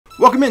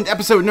Welcome in to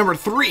episode number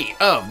 3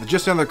 of the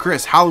Just Another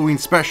Chris Halloween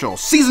Special,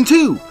 Season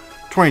 2,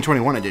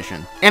 2021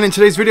 edition. And in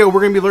today's video, we're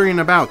going to be learning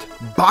about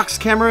box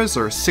cameras,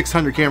 or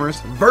 600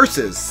 cameras,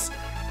 versus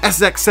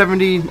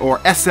SX70 or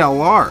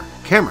SLR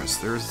cameras.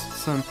 There's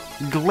some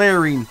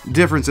glaring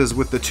differences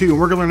with the two, and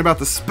we're going to learn about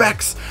the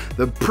specs,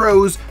 the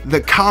pros,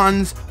 the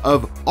cons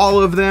of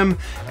all of them,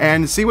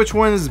 and see which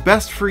one is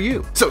best for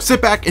you. So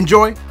sit back,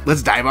 enjoy,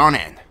 let's dive on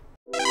in.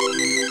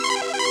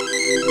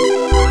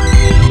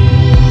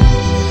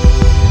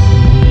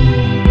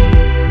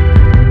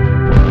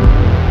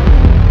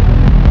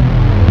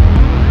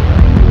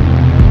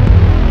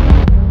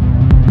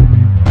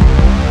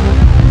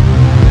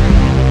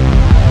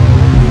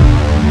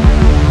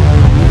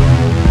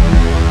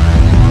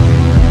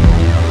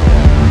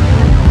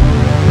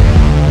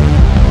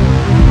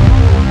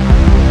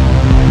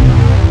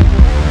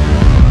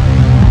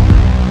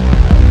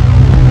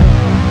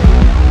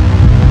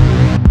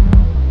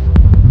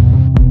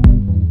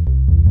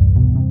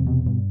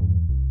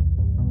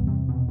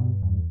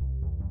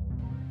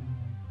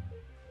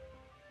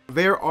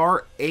 There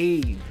are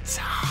a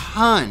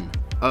ton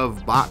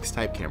of box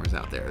type cameras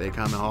out there. They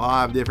come in a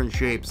lot of different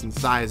shapes and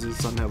sizes.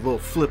 Some have little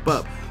flip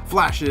up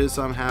flashes,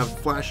 some have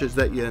flashes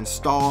that you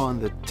install on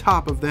the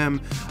top of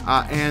them,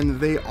 and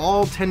they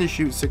all tend to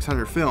shoot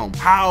 600 film.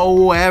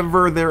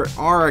 However, there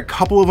are a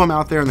couple of them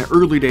out there in the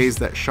early days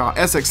that shot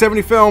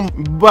SX70 film,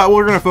 but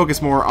we're gonna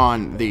focus more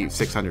on the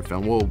 600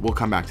 film. We'll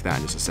come back to that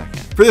in just a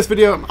second. For this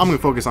video, I'm gonna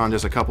focus on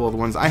just a couple of the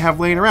ones I have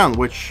laying around,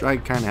 which I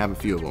kind of have a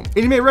few of them.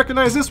 And you may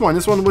recognize this one.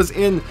 This one was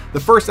in the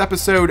first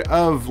episode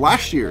of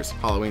last year's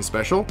Halloween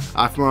special.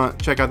 If you want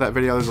to check out that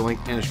video, there's a link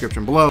in the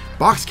description below.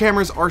 Box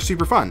cameras are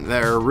super fun.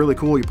 They're really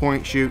cool. You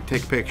point, shoot,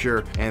 take a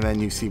picture, and then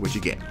you see what you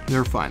get.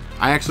 They're fun.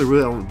 I actually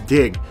really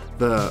dig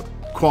the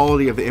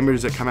quality of the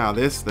images that come out of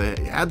this. It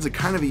adds a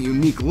kind of a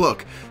unique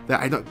look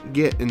that I don't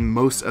get in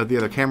most of the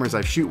other cameras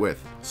I shoot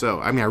with. So,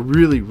 I mean, I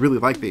really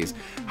like these.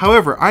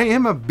 However, I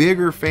am a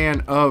bigger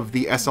fan of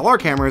the SLR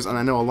cameras, and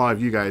I know a lot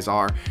of you guys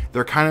are.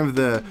 They're kind of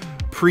the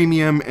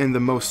premium and the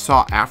most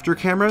sought after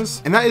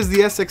cameras, and that is the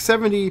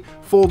SX70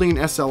 folding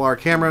SLR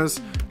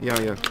cameras. You know,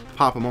 you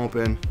pop them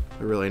open,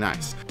 they're really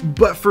nice.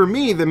 But for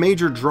me, the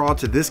major draw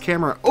to this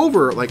camera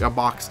over like a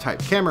box type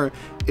camera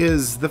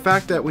is the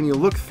fact that when you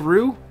look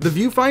through the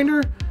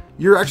viewfinder,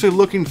 you're actually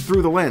looking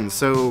through the lens,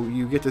 so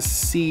you get to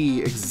see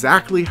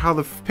exactly how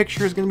the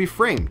picture is going to be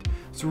framed.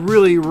 It's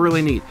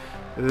really neat.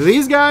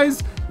 These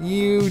guys,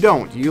 you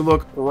don't. You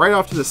look right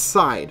off to the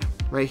side.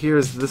 Right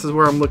here, this is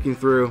where I'm looking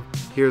through.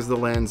 Here's the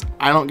lens.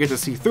 I don't get to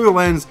see through the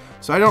lens,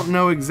 so I don't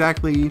know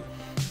exactly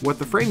what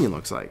the framing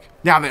looks like.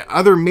 Now, the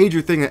other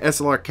major thing that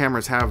SLR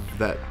cameras have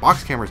that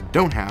box cameras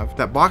don't have,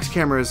 that box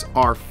cameras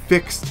are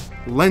fixed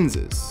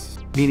lenses,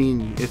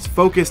 meaning it's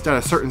focused at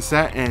a certain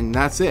set and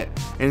that's it.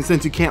 And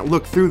since you can't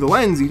look through the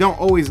lens, you don't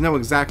always know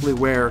exactly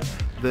where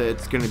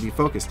it's going to be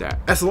focused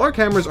at. SLR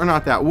cameras are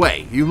not that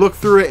way. You look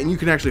through it and you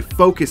can actually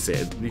focus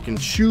it. You can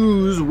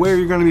choose where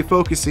you're going to be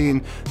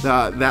focusing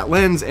that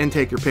lens and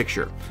take your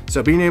picture.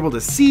 So being able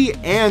to see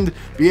and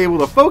be able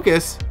to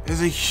focus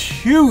is a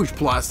huge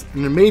plus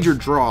and a major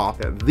draw.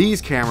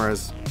 These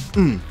cameras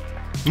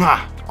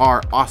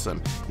are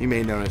awesome. You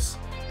may notice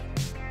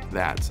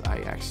that I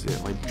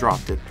accidentally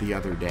dropped it the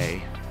other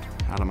day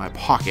out of my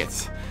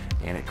pockets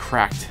and it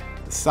cracked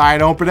the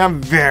side open. I'm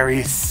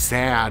very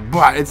sad,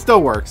 but it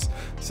still works.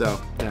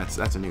 So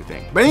that's a new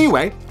thing. But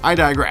anyway, I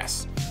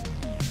digress.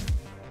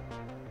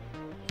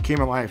 He came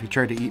alive, he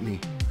tried to eat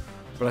me,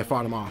 but I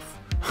fought him off.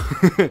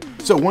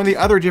 So one of the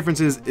other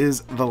differences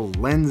is the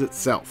lens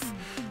itself.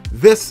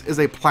 This is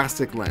a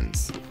plastic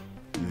lens.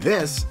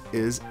 This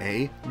is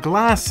a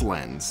glass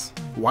lens.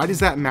 Why does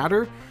that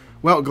matter?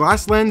 Well,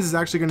 glass lens is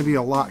actually going to be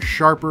a lot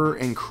sharper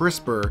and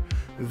crisper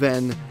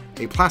than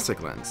a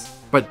plastic lens.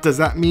 But does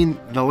that mean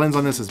the lens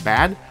on this is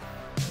bad?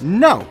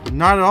 No,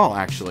 not at all,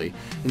 actually.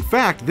 In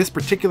fact, this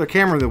particular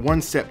camera, the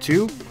 1-step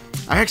 2,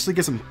 I actually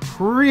get some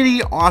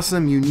pretty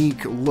awesome,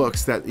 unique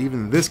looks that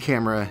even this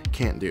camera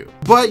can't do.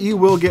 But you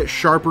will get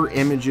sharper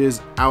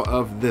images out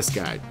of this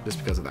guy just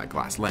because of that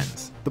glass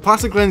lens. The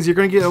plastic lens, you're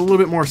going to get a little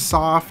bit more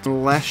soft,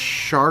 less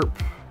sharp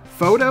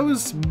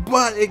photos,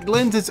 but it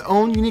lends its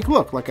own unique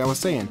look, like I was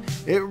saying.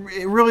 It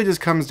really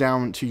just comes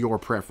down to your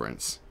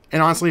preference.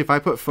 And honestly, if I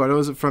put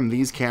photos from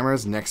these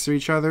cameras next to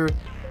each other,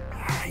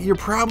 you're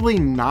probably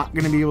not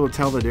going to be able to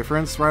tell the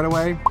difference right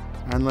away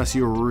unless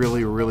you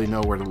really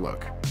know where to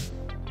look.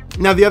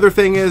 Now, the other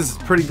thing is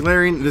pretty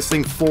glaring. This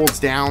thing folds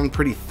down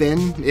pretty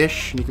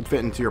thin-ish. You can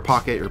fit into your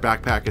pocket, your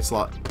backpack. It's a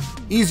lot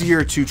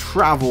easier to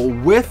travel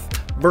with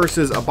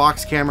versus a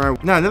box camera.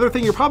 Now, another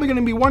thing you're probably going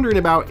to be wondering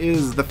about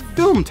is the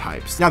film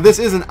types. Now, this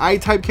is an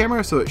I-type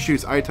camera, so it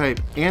shoots I-type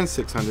and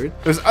 600.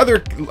 There's other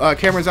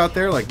cameras out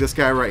there, like this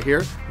guy right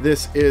here.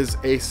 This is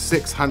a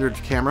 600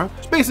 camera.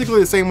 It's basically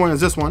the same one as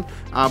this one,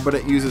 but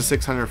it uses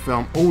 600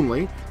 film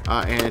only,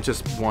 and it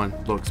just, one,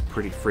 looks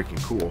pretty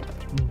freaking cool.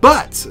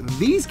 But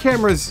these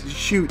cameras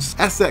shoot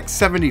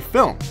SX70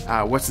 film.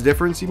 What's the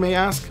difference, you may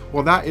ask?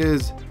 Well, that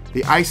is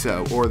the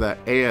ISO, or the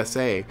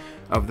ASA,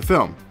 of the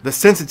film, the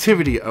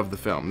sensitivity of the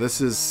film.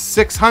 This is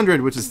 600,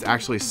 which is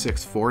actually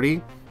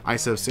 640,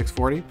 ISO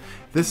 640.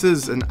 This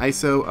is an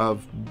ISO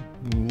of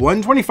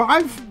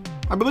 125,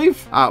 I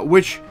believe,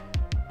 which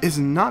is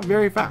not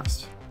very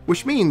fast,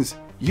 which means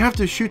you have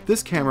to shoot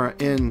this camera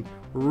in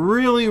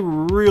really,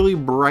 really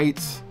bright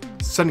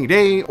sunny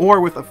day or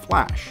with a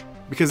flash,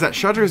 because that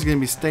shutter is going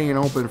to be staying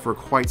open for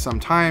quite some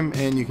time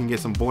and you can get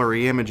some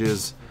blurry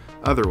images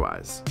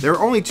otherwise. There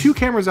are only 2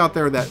 cameras out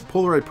there that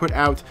Polaroid put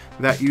out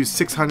that use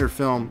 600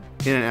 film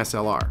in an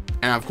SLR.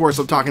 And of course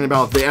I'm talking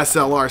about the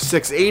SLR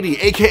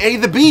 680, aka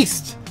the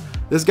Beast.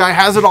 This guy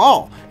has it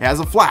all. It has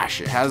a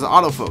flash, it has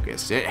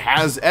autofocus, it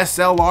has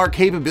SLR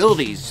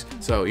capabilities.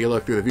 So you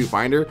look through the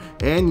viewfinder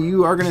and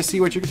you are gonna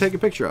see what you can take a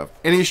picture of.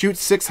 And he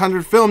shoots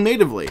 600 film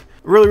natively.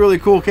 Really, really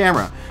cool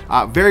camera.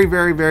 Very,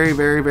 very, very,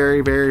 very,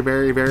 very, very,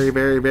 very, very,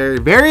 very, very,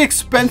 very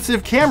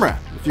expensive camera,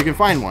 if you can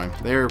find one.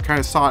 They're kind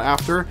of sought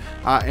after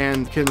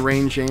and can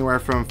range anywhere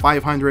from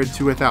 $500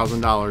 to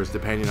 $1,000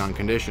 depending on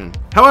condition.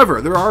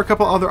 However, there are a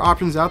couple other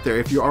options out there.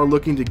 If you are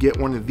looking to get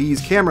one of these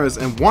cameras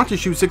and want to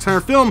shoot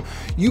 600 film,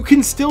 you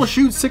can still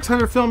shoot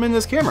 600 film in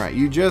this camera.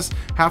 You just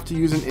have to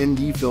use an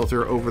ND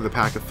filter over the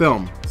pack of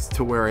film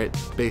to where it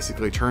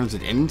basically turns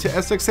it into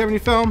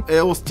SX70 film.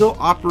 It will still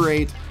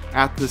operate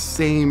at the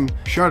same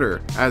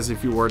shutter as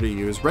if you were to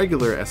use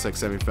regular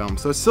SX70 film,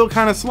 so it's still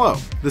kind of slow.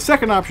 The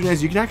second option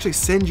is you can actually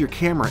send your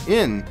camera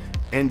in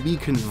and be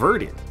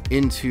converted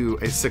into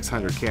a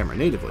 600 camera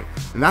natively.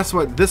 And that's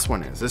what this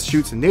one is. This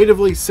shoots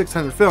natively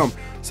 600 film,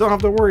 so don't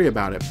have to worry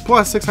about it.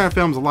 Plus 600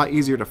 film is a lot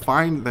easier to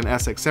find than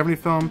SX70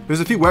 film.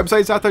 There's a few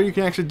websites out there you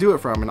can actually do it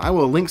from, and I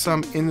will link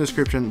some in the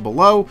description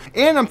below.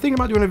 And I'm thinking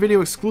about doing a video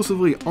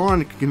exclusively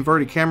on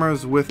converted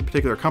cameras with a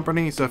particular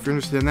company, so if you're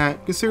interested in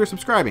that, consider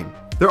subscribing.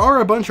 There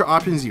are a bunch of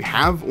options you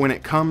have when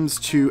it comes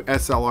to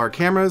SLR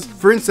cameras.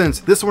 For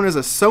instance, this one is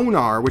a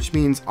sonar, which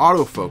means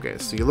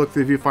autofocus. So you look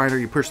through the viewfinder,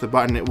 you push the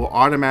button, it will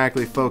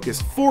automatically focus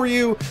for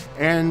you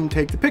and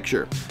take the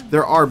picture.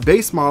 There are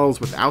base models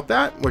without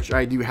that, which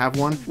I do have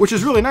one, which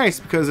is really nice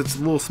because it's a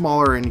little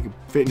smaller and you can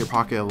fit in your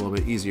pocket a little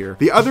bit easier.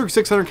 The other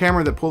 600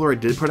 camera that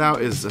Polaroid did put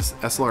out is this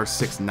SLR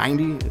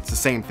 690. It's the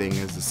same thing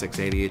as the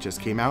 680. It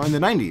just came out in the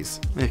 90s,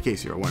 in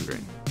case you were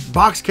wondering.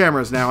 Box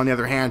cameras now, on the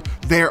other hand,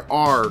 there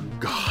are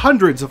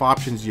hundreds of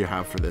options you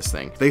have for this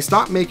thing. They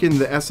stopped making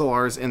the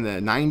SLRs in the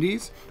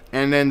 90s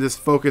and then just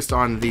focused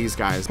on these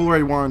guys.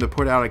 Polaroid wanted to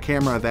put out a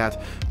camera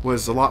that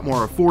was a lot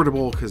more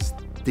affordable because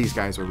these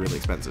guys were really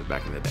expensive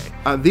back in the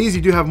day. These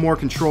you do have more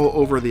control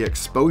over the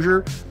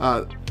exposure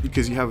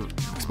because you have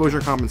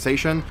exposure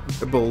compensation.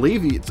 I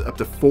believe it's up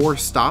to 4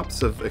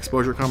 stops of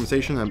exposure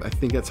compensation. I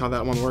think that's how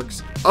that one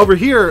works. Over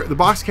here, the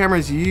box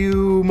cameras,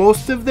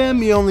 most of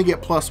them, you only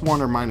get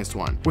 +1 or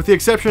 -1. With the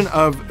exception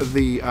of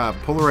the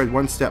Polaroid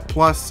One Step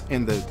Plus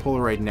and the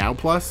Polaroid Now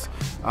Plus.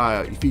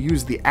 If you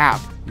use the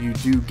app, you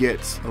do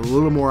get a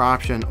little more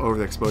option over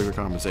the exposure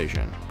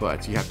compensation,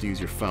 but you have to use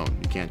your phone.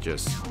 You can't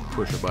just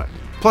push a button.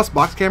 Plus,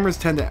 box cameras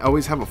tend to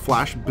always have a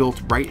flash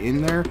built right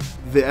in there.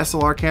 The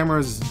SLR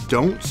cameras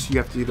don't. You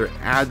have to either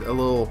add a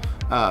little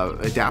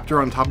adapter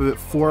on top of it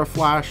for a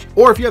flash,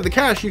 or if you have the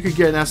cash, you could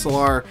get an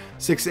SLR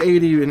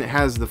 680 and it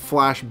has the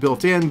flash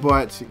built in,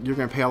 but you're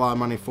gonna pay a lot of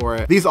money for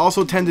it. These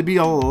also tend to be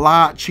a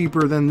lot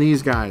cheaper than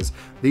these guys.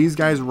 These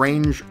guys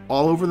range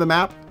all over the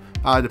map.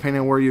 Depending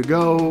on where you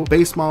go.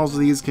 Base models of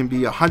these can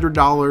be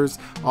 $100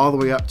 all the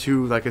way up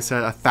to, like I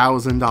said,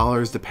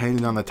 $1,000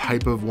 depending on the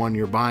type of one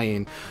you're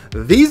buying.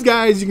 These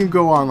guys you can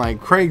go on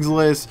like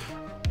Craigslist.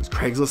 Is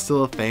Craigslist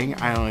still a thing?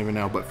 I don't even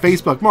know, but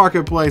Facebook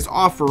Marketplace,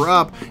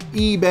 OfferUp,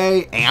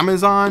 eBay,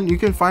 Amazon, you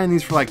can find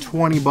these for like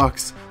 20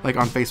 bucks like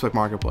on Facebook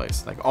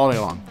Marketplace, like all day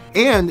long.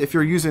 And if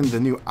you're using the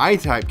new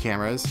I-type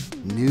cameras,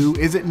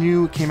 is it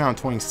new? It came out in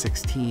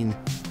 2016.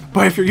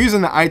 But if you're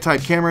using the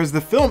I-type cameras,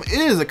 the film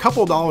is a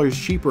couple dollars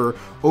cheaper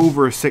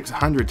over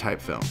 600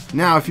 type film.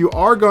 Now, if you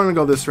are going to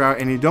go this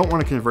route and you don't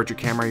want to convert your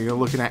camera, you're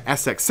looking at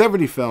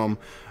SX70 film,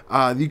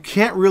 you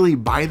can't really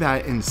buy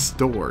that in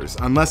stores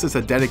unless it's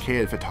a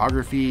dedicated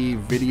photography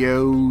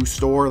video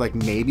store, like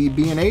maybe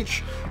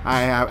B&H.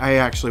 I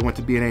actually went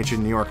to B&H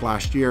in New York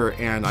last year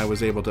and I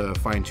was able to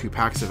find 2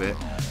 packs of it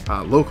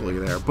locally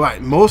there.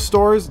 But most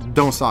stores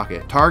don't stock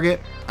it. Target,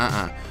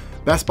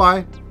 Best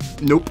Buy,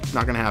 nope,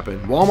 not gonna happen.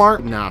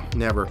 Walmart, no,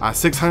 never.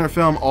 600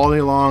 film all day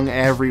long,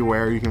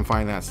 everywhere you can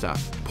find that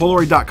stuff.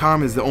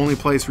 Polaroid.com is the only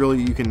place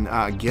really you can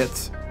get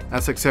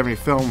SX70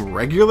 film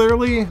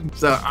regularly.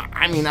 So,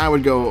 I mean, I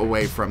would go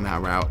away from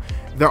that route.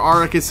 There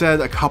are, like I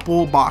said, a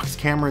couple box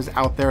cameras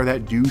out there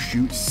that do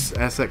shoot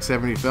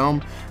SX70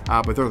 film,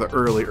 but they're the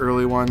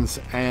early ones,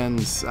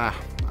 and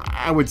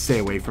I would stay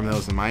away from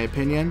those in my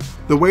opinion.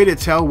 The way to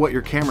tell what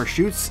your camera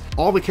shoots,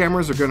 all the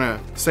cameras are gonna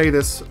say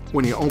this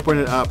when you open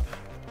it up,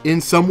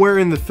 somewhere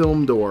in the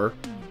film door,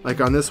 like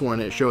on this one,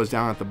 it shows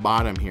down at the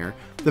bottom here,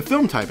 the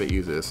film type it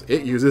uses.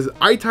 It uses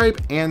I-type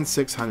and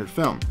 600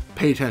 film.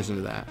 Pay attention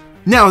to that.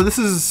 Now, this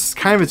is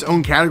kind of its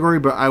own category,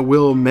 but I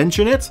will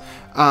mention it.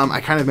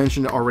 I kind of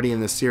mentioned it already in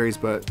this series,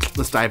 but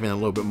let's dive in a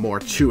little bit more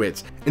to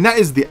it. And that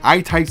is the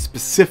I-type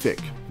specific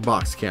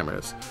box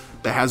cameras.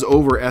 that has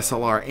over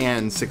SLR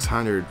and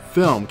 600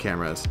 film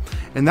cameras.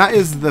 And that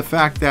is the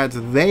fact that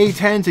they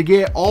tend to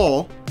get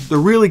all the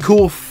really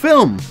cool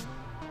film,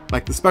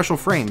 like the special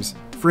frames.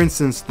 For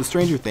instance, the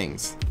Stranger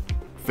Things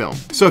film.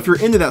 So if you're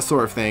into that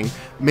sort of thing,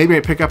 maybe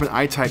I pick up an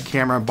I-type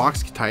camera,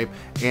 box type,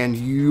 and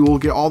you'll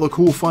get all the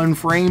cool fun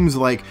frames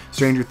like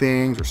Stranger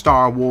Things or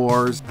Star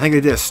Wars. I think they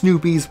did a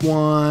Snoopy's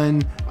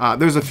one.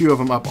 There's a few of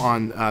them up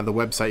on the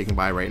website you can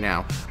buy right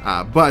now.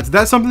 But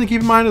that's something to keep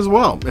in mind as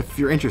well if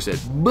you're interested.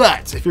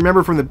 But if you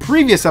remember from the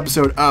previous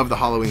episode of the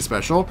Halloween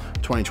special,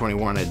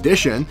 2021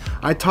 edition,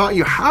 I taught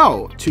you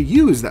how to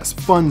use that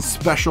fun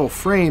special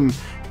frame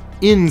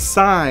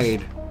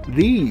inside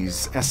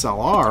these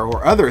SLR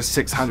or other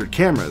 600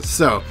 cameras.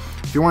 So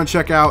if you want to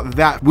check out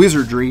that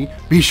wizardry,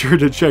 be sure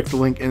to check the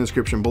link in the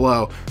description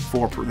below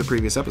for the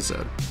previous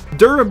episode.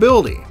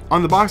 Durability.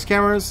 On the box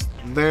cameras,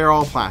 they're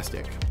all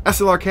plastic.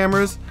 SLR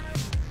cameras,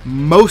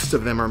 most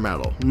of them are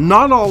metal.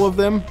 Not all of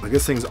them, like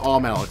this thing's all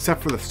metal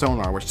except for the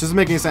sonar, which doesn't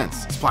make any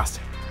sense. It's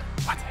plastic.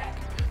 What the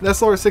heck? The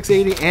SLR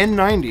 680 and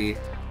 90,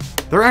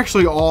 they're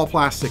actually all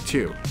plastic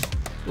too,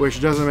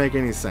 which doesn't make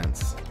any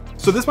sense.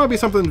 So this might be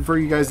something for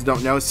you guys that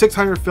don't know.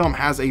 600 film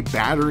has a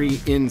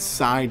battery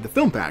inside the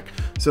film pack,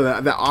 so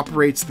that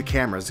operates the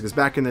cameras, because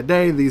back in the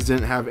day, these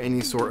didn't have any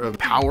sort of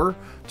power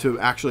to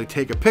actually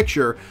take a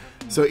picture.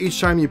 So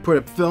each time you put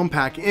a film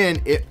pack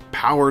in, it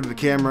powered the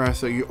camera,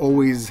 so you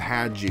always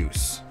had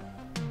juice.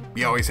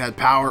 You always had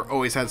power,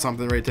 always had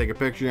something ready to take a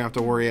picture. You don't have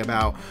to worry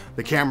about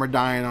the camera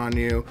dying on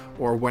you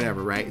or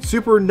whatever, right?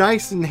 Super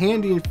nice and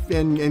handy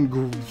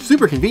and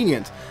super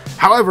convenient.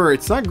 However,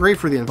 it's not great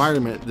for the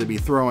environment to be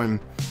throwing,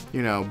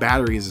 you know,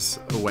 batteries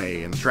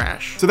away in the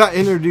trash. So that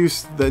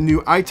introduced the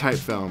new I-type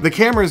film. The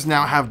cameras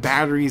now have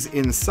batteries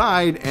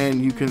inside,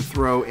 and you can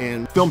throw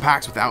in film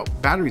packs without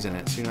batteries in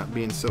it, so you're not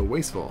being so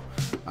wasteful.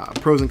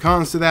 Pros and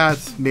cons to that: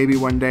 maybe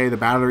one day the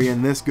battery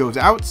in this goes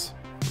out,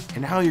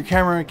 and now your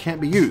camera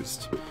can't be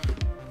used.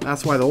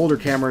 That's why the older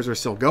cameras are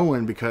still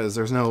going, because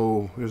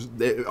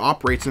it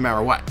operates no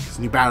matter what, because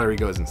a new battery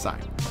goes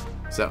inside.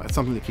 So it's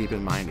something to keep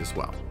in mind as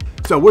well.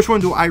 So which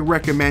one do I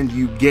recommend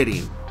you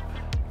getting?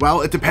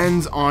 Well, it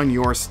depends on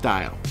your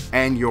style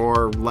and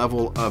your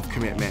level of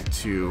commitment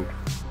to,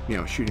 you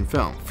know, shooting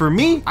film. For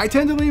me, I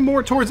tend to lean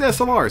more towards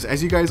SLRs.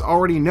 As you guys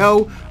already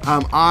know,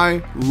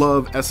 I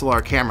love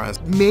SLR cameras,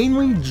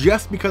 mainly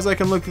just because I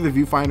can look through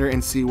the viewfinder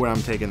and see what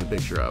I'm taking the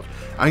picture of.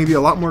 I can be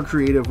a lot more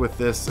creative with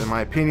this, in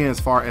my opinion, as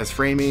far as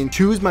framing.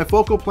 Choose my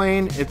focal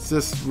plane. It's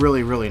just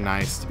really, really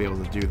nice to be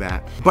able to do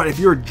that. But if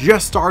you're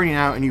just starting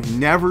out and you've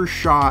never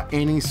shot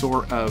any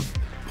sort of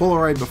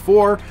Polaroid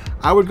before,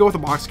 I would go with the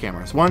box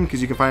cameras. One,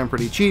 because you can find them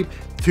pretty cheap.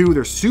 Two,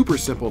 they're super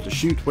simple to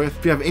shoot with.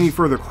 If you have any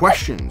further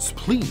questions,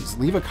 please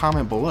leave a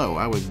comment below.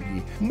 I would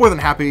be more than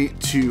happy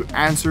to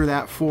answer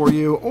that for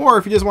you, or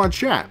if you just want to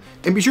chat.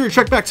 And be sure to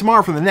check back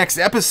tomorrow for the next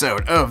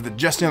episode of the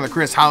Justin and the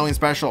Chris Halloween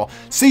Special,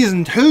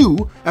 Season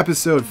 2,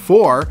 Episode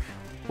 4.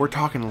 We're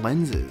talking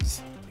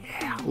lenses.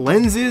 Yeah,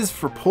 lenses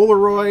for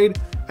Polaroid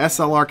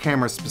SLR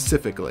cameras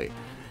specifically.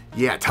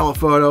 Yeah,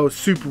 telephoto,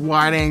 super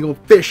wide angle,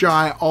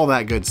 fisheye, all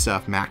that good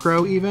stuff.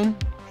 Macro even,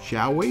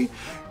 shall we?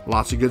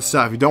 Lots of good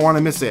stuff. You don't want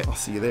to miss it. I'll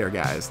see you there,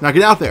 guys. Now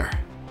get out there,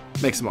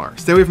 make some art.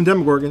 Stay away from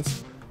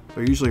Demogorgons.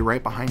 They're usually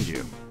right behind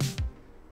you.